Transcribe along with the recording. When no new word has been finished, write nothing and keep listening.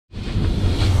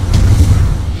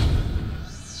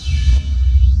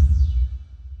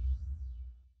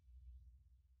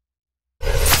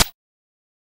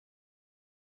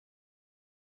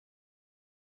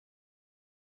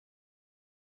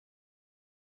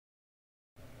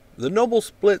The Noble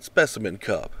Split Specimen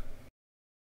Cup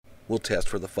will test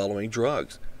for the following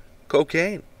drugs: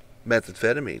 cocaine,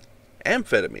 methamphetamine,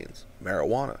 amphetamines,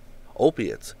 marijuana,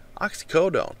 opiates,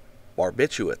 oxycodone,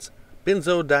 barbiturates,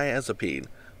 benzodiazepine,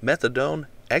 methadone,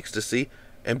 ecstasy,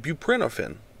 and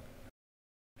buprenorphine.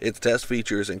 Its test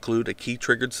features include a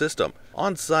key-triggered system,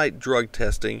 on-site drug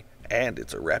testing, and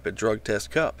it's a rapid drug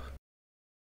test cup.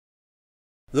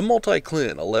 The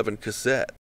Multi-Clin 11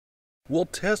 cassette will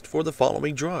test for the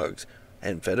following drugs: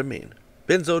 amphetamine,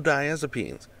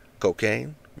 benzodiazepines,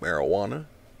 cocaine, marijuana,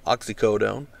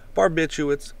 oxycodone,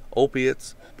 barbiturates,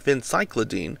 opiates,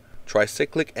 phencyclidine,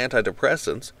 tricyclic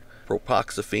antidepressants,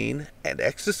 propoxyphene, and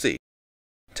ecstasy.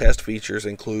 Test features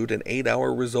include an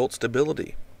 8-hour result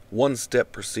stability,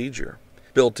 one-step procedure,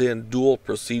 built-in dual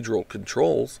procedural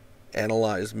controls,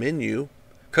 analyze menu,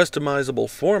 customizable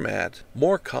format,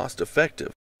 more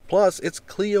cost-effective, plus it's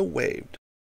CLIA waived.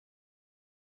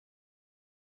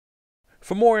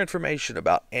 For more information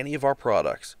about any of our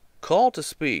products, call to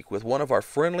speak with one of our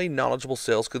friendly, knowledgeable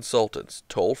sales consultants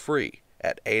toll-free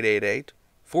at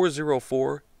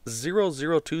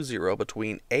 888-404-0020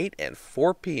 between 8 and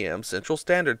 4 p.m. Central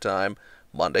Standard Time,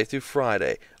 Monday through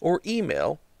Friday, or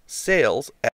email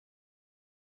sales@